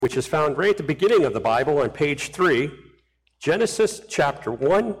which is found right at the beginning of the Bible on page 3, Genesis chapter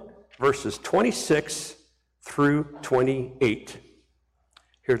 1, verses 26 through 28.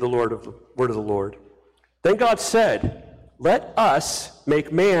 Hear the word of the Lord. Then God said, "Let us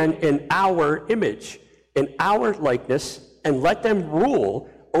make man in our image, in our likeness, and let them rule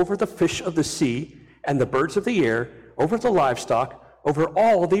over the fish of the sea and the birds of the air, over the livestock, over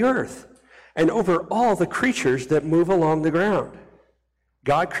all the earth, and over all the creatures that move along the ground."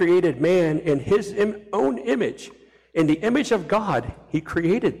 God created man in his own image. In the image of God, he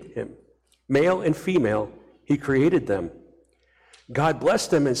created him. Male and female, he created them. God blessed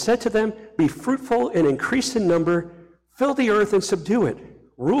them and said to them, "Be fruitful and increase in number, fill the earth and subdue it.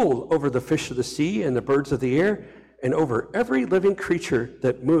 Rule over the fish of the sea and the birds of the air, and over every living creature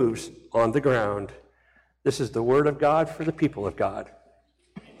that moves on the ground." This is the word of God for the people of God.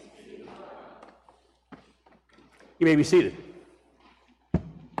 You may be seated.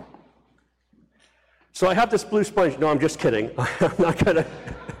 So I have this blue sponge. No, I'm just kidding. I'm not going to.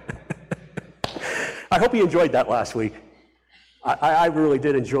 I hope you enjoyed that last week. I really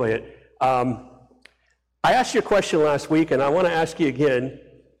did enjoy it. I asked you a question last week, and I want to ask you again.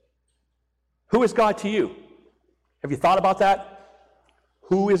 Who is God to you? Have you thought about that?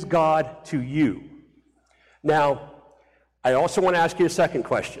 Who is God to you? Now, I also want to ask you a second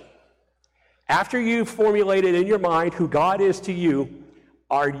question. After you've formulated in your mind who God is to you,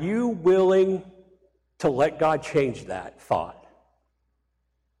 are you willing to let God change that thought?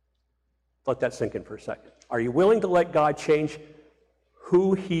 Let that sink in for a second. Are you willing to let God change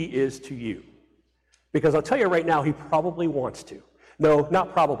who he is to you? Because I'll tell you right now, he probably wants to. No,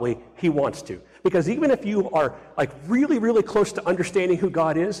 not probably, he wants to. Because even if you are like really, really close to understanding who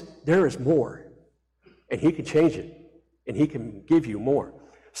God is, there is more. And he can change it. And he can give you more.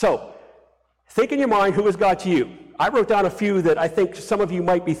 So, think in your mind, who is God to you? I wrote down a few that I think some of you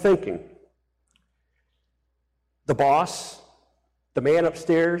might be thinking. The boss, the man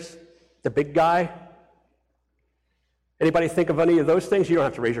upstairs, the big guy. Anybody think of any of those things? You don't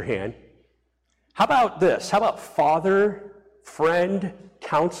have to raise your hand. How about this? How about father, friend,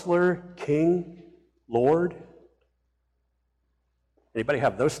 counselor, king, Lord? Anybody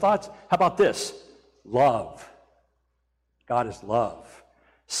have those thoughts? How about this? Love. God is love.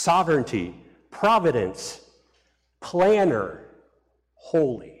 Sovereignty, providence, planner,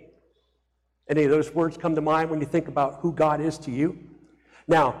 holy. Any of those words come to mind when you think about who God is to you?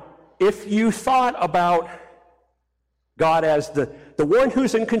 Now, if you thought about God as the one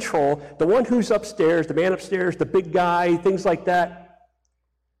who's in control, the one who's upstairs, the man upstairs, the big guy, things like that,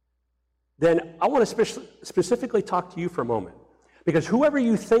 then I want to specifically talk to you for a moment. Because whoever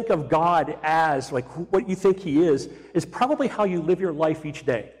you think of God as, like what you think he is probably how you live your life each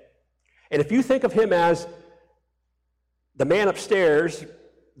day. And if you think of him as the man upstairs,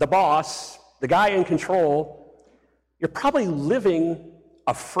 the boss, the guy in control, you're probably living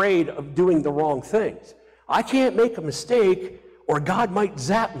afraid of doing the wrong things. I can't make a mistake or God might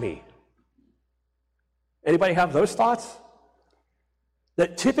zap me. Anybody have those thoughts?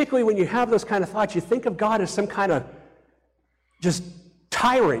 That typically when you have those kind of thoughts, you think of God as some kind of just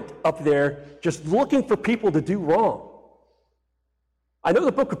tyrant up there, just looking for people to do wrong. I know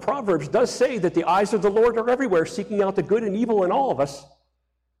the book of Proverbs does say that the eyes of the Lord are everywhere, seeking out the good and evil in all of us.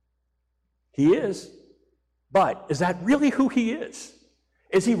 He is. But is that really who he is?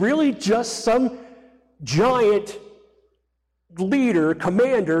 Is he really just some giant leader,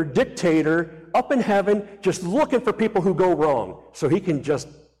 commander, dictator up in heaven, just looking for people who go wrong so he can just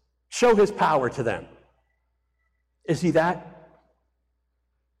show his power to them? Is he that?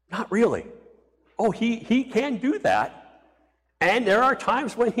 Not really. Oh, he can do that. And there are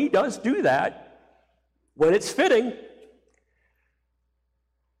times when he does do that, when it's fitting.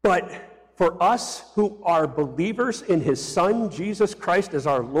 But for us who are believers in his Son, Jesus Christ, as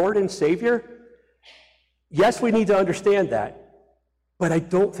our Lord and Savior, yes, we need to understand that. But I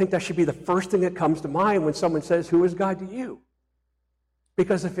don't think that should be the first thing that comes to mind when someone says, "Who is God to you?"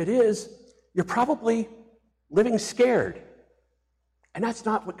 Because if it is, you're probably living scared. And that's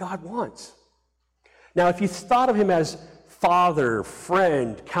not what God wants. Now, if you thought of him as father,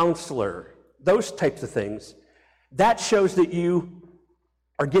 friend, counselor, those types of things, that shows that you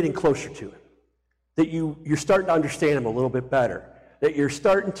are getting closer to him, that you're starting to understand him a little bit better, that you're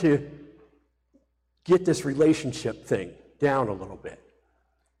starting to get this relationship thing down a little bit.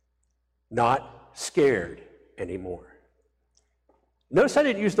 Not scared anymore. Notice I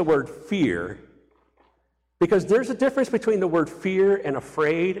didn't use the word fear, because there's a difference between the word fear and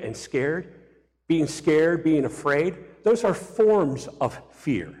afraid and scared. Being scared, being afraid, those are forms of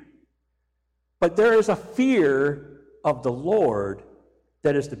fear. But there is a fear of the Lord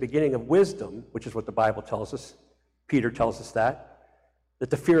that is the beginning of wisdom, which is what the Bible tells us. Peter tells us that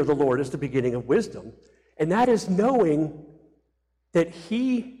the fear of the Lord is the beginning of wisdom. And that is knowing that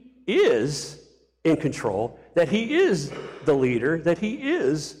he is in control, that he is the leader, that he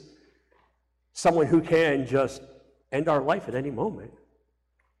is someone who can just end our life at any moment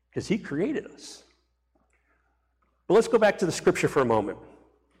because he created us. But let's go back to the scripture for a moment.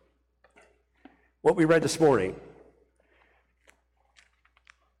 What we read this morning.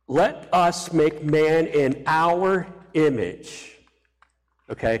 Let us make man in our image.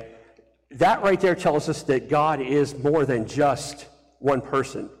 Okay? That right there tells us that God is more than just one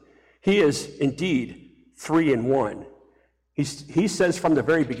person. He is indeed 3 in 1. He says from the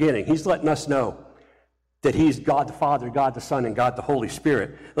very beginning, he's letting us know that he's God the Father, God the Son, and God the Holy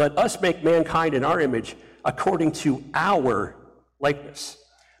Spirit. Let us make mankind in our image according to our likeness.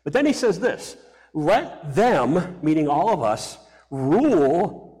 But then he says this, let them, meaning all of us,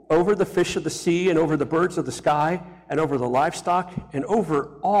 rule over the fish of the sea and over the birds of the sky and over the livestock and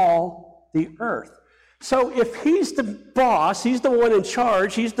over all the earth. So if he's the boss, he's the one in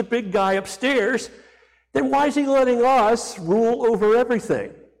charge, he's the big guy upstairs, then why is he letting us rule over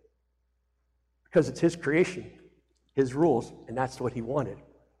everything? Because it's his creation, his rules, and that's what he wanted.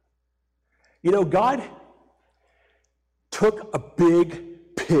 You know, God took a big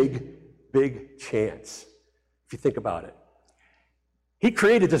chance, if you think about it. He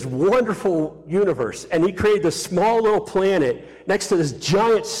created this wonderful universe, and he created this small little planet next to this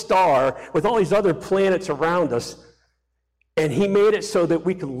giant star with all these other planets around us, and he made it so that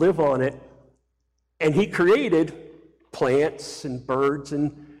we could live on it, and he created plants and birds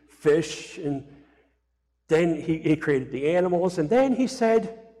and fish, and then he created the animals, and then he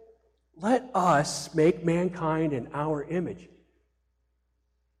said, let us make mankind in our image.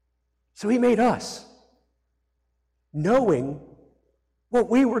 So he made us, knowing what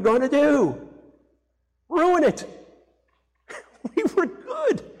we were going to do. Ruin it. We were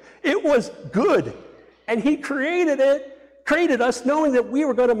good. It was good. And he created us knowing that we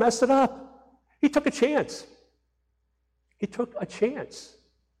were going to mess it up. He took a chance. He took a chance.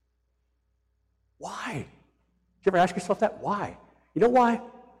 Why? Did you ever ask yourself that? Why? You know why?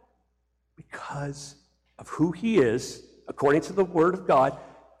 Because of who he is, according to the Word of God.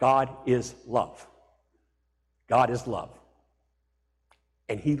 God is love. God is love.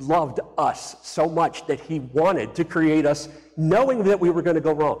 And he loved us so much that he wanted to create us knowing that we were going to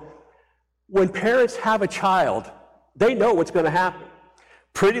go wrong. When parents have a child, they know what's going to happen.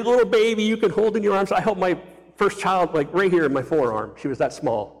 Pretty little baby you can hold in your arms. I held my first child like right here in my forearm. She was that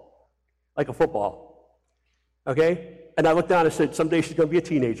small, like a football. Okay? And I looked down and said, someday she's going to be a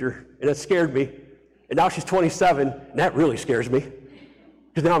teenager. And that scared me. And now she's 27, and that really scares me.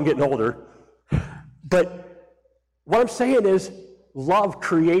 Because now I'm getting older. But what I'm saying is, love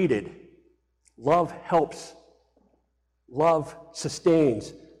created. Love helps. Love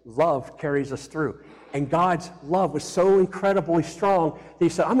sustains. Love carries us through. And God's love was so incredibly strong that he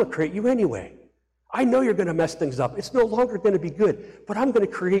said, I'm going to create you anyway. I know you're going to mess things up. It's no longer going to be good, but I'm going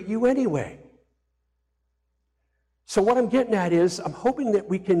to create you anyway. So what I'm getting at is, I'm hoping that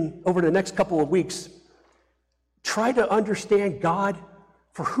we can, over the next couple of weeks, try to understand God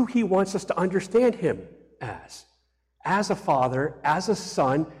for who he wants us to understand him as a father, as a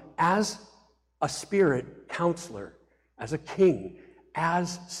son, as a spirit counselor, as a king,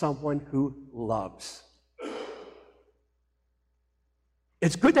 as someone who loves.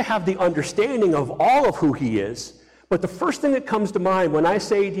 It's good to have the understanding of all of who he is, but the first thing that comes to mind when I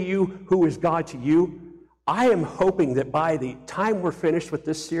say to you, who is God to you, I am hoping that by the time we're finished with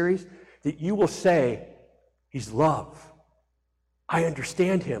this series, that you will say, he's love. I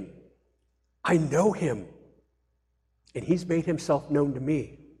understand him. I know him. And he's made himself known to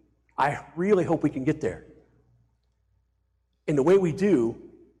me. I really hope we can get there. And the way we do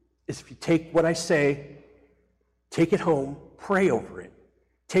is if you take what I say, take it home, pray over it,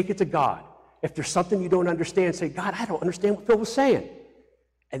 take it to God. If there's something you don't understand, say, God, I don't understand what Phil was saying.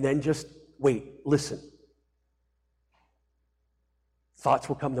 And then just wait, listen. Thoughts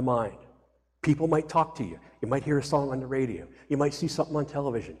will come to mind. People might talk to you. You might hear a song on the radio. You might see something on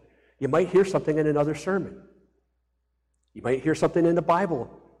television. You might hear something in another sermon. You might hear something in the Bible,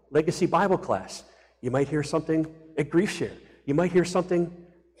 Legacy Bible class. You might hear something at Grief Share. You might hear something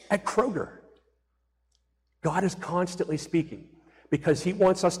at Kroger. God is constantly speaking because he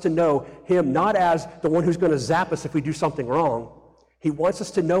wants us to know him not as the one who's going to zap us if we do something wrong. He wants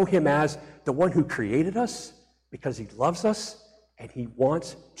us to know him as the one who created us because he loves us and he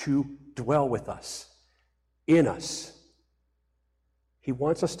wants to dwell with us, in us. He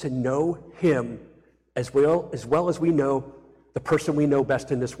wants us to know him as well as we know the person we know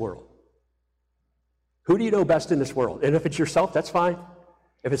best in this world. Who do you know best in this world? And if it's yourself, that's fine.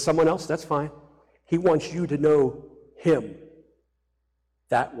 If it's someone else, that's fine. He wants you to know him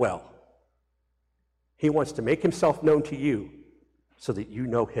that well. He wants to make himself known to you so that you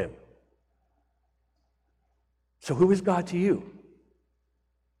know him. So who is God to you?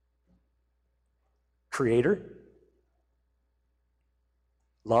 Creator?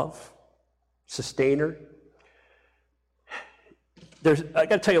 Love? Sustainer? I got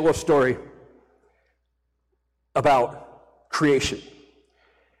to tell you a little story about creation.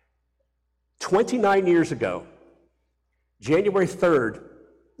 29 years ago, January 3rd,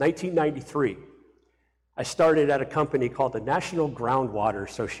 1993, I started at a company called the National Groundwater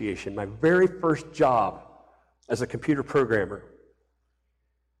Association, my very first job as a computer programmer.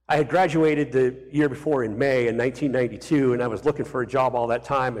 I had graduated the year before in May in 1992, and I was looking for a job all that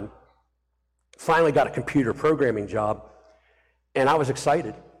time, and finally got a computer programming job, and I was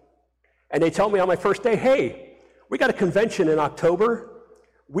excited. And they tell me on my first day, hey, we got a convention in October.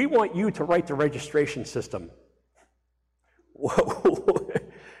 We want you to write the registration system. Whoa.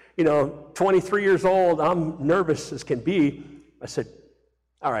 23 years old, I'm nervous as can be. I said,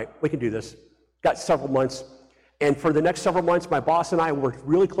 all right, we can do this. Got several months. And for the next several months, my boss and I worked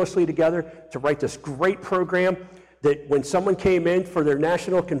really closely together to write this great program that when someone came in for their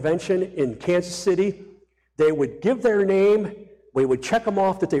national convention in Kansas City, they would give their name, we would check them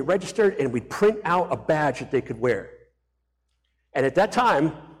off that they registered, and we'd print out a badge that they could wear. And at that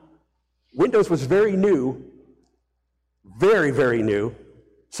time, Windows was very new, very, very new.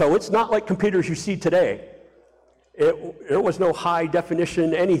 So it's not like computers you see today. There was no high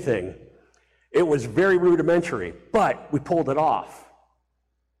definition anything. It was very rudimentary, but we pulled it off.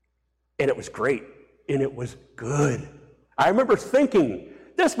 And it was great, and it was good. I remember thinking,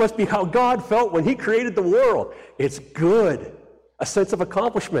 this must be how God felt when he created the world. It's good, a sense of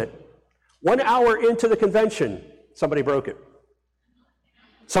accomplishment. 1 hour into the convention, somebody broke it.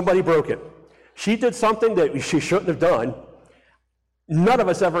 Somebody broke it. She did something that she shouldn't have done. None of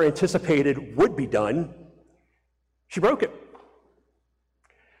us ever anticipated would be done. She broke it.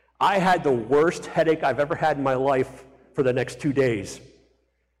 I had the worst headache I've ever had in my life for the next 2 days.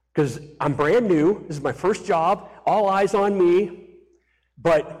 Because I'm brand new, this is my first job, all eyes on me,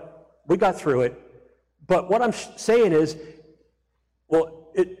 but we got through it. But what I'm saying is, well,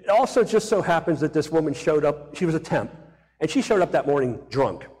 it also just so happens that this woman showed up, she was a temp, and she showed up that morning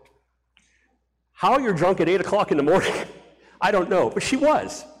drunk. How you're drunk at 8 o'clock in the morning, I don't know, but she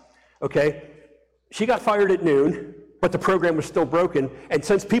was, okay? She got fired at noon, but the program was still broken, and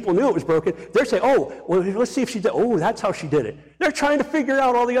since people knew it was broken, they're saying, oh, well, let's see if she did, oh, that's how she did it. They're trying to figure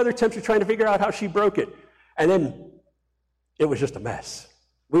out, all the other temps are trying to figure out how she broke it. And then it was just a mess.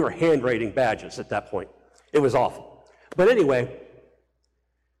 We were hand-writing badges at that point. It was awful. But anyway,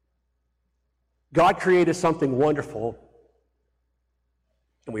 God created something wonderful,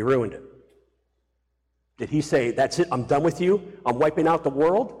 and we ruined it. Did he say, that's it, I'm done with you, I'm wiping out the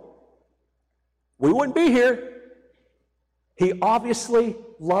world? We wouldn't be here. He obviously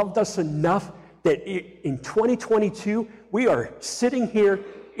loved us enough that in 2022, we are sitting here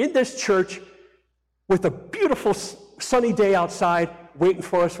in this church with a beautiful sunny day outside waiting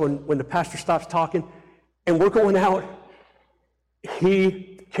for us when the pastor stops talking, and we're going out.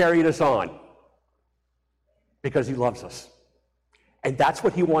 He carried us on because he loves us. And that's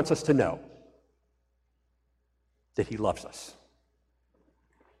what he wants us to know, that he loves us.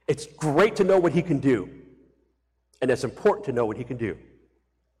 It's great to know what he can do, and it's important to know what he can do.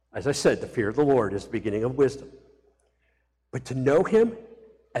 As I said, the fear of the Lord is the beginning of wisdom. But to know him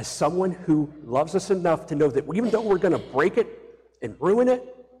as someone who loves us enough to know that even though we're going to break it and ruin it,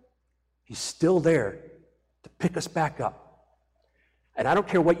 he's still there to pick us back up. And I don't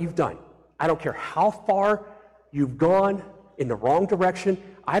care what you've done. I don't care how far you've gone in the wrong direction.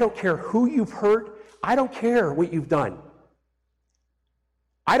 I don't care who you've hurt. I don't care what you've done.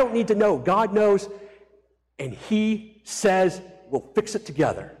 I don't need to know. God knows, and he says we'll fix it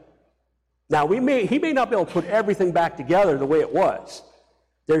together. Now, he may not be able to put everything back together the way it was.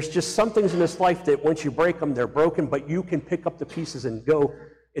 There's just some things in this life that once you break them, they're broken, but you can pick up the pieces and go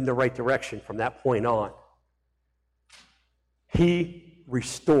in the right direction from that point on. He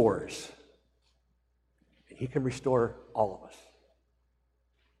restores. And he can restore all of us.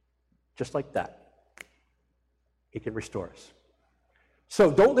 Just like that. He can restore us.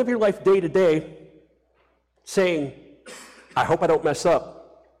 So don't live your life day to day saying, I hope I don't mess up.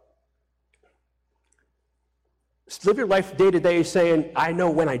 Just live your life day to day saying, I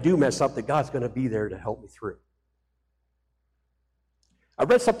know when I do mess up that God's going to be there to help me through. I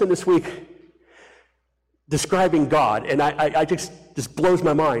read something this week describing God, and I just blows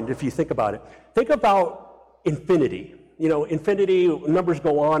my mind if you think about it. Think about infinity. You know, infinity, numbers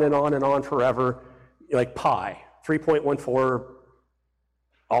go on and on and on forever, like pi, 3.14,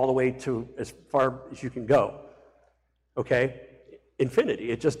 all the way to as far as you can go, okay?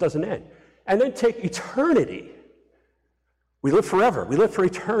 Infinity, it just doesn't end. And then take eternity. We live forever. We live for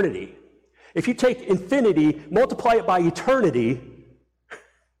eternity. If you take infinity, multiply it by eternity,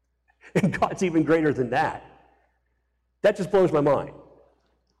 and God's even greater than that. That just blows my mind.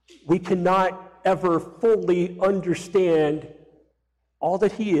 We cannot ever fully understand all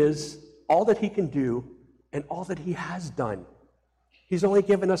that he is, all that he can do, and all that he has done. He's only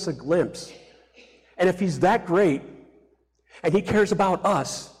given us a glimpse. And if he's that great, and he cares about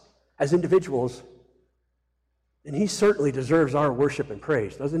us as individuals, then he certainly deserves our worship and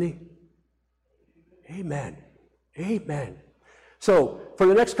praise, doesn't he? Amen. Amen. So, for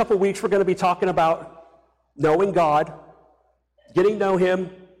the next couple of weeks, we're going to be talking about knowing God, getting to know him,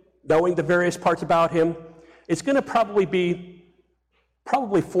 knowing the various parts about him. It's going to probably be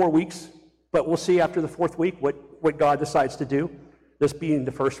 4 weeks, but we'll see after the fourth week what God decides to do, this being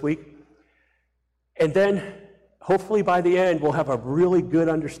the first week. And then, hopefully by the end, we'll have a really good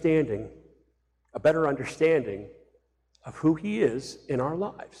understanding, a better understanding of who he is in our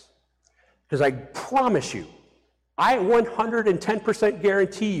lives. Because I promise you, I 110%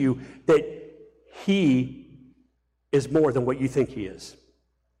 guarantee you that he is more than what you think he is.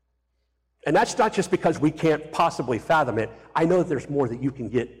 And that's not just because we can't possibly fathom it. I know that there's more that you can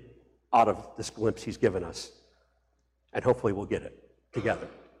get out of this glimpse he's given us. And hopefully we'll get it together.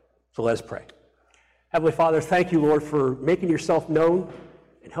 So let us pray. Heavenly Father, thank you, Lord, for making yourself known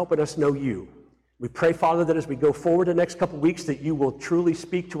and helping us know you. We pray, Father, that as we go forward the next couple of weeks, that you will truly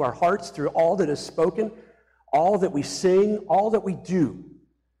speak to our hearts through all that is spoken, all that we sing, all that we do.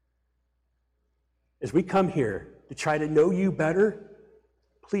 As we come here to try to know you better,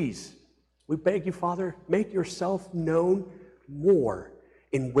 please, we beg you, Father, make yourself known more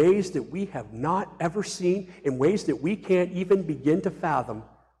in ways that we have not ever seen, in ways that we can't even begin to fathom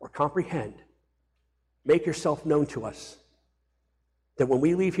or comprehend. Make yourself known to us. That when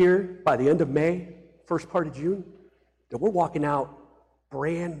we leave here by the end of May, first part of June, that we're walking out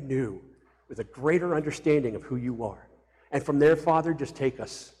brand new with a greater understanding of who you are. And from there, Father, just take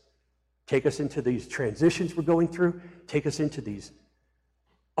us. Take us into these transitions we're going through. Take us into these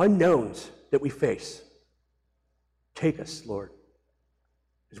unknowns that we face. Take us, Lord.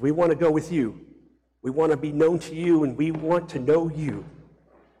 As we want to go with you, we want to be known to you, and we want to know you.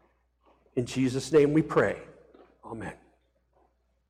 In Jesus' name we pray. Amen.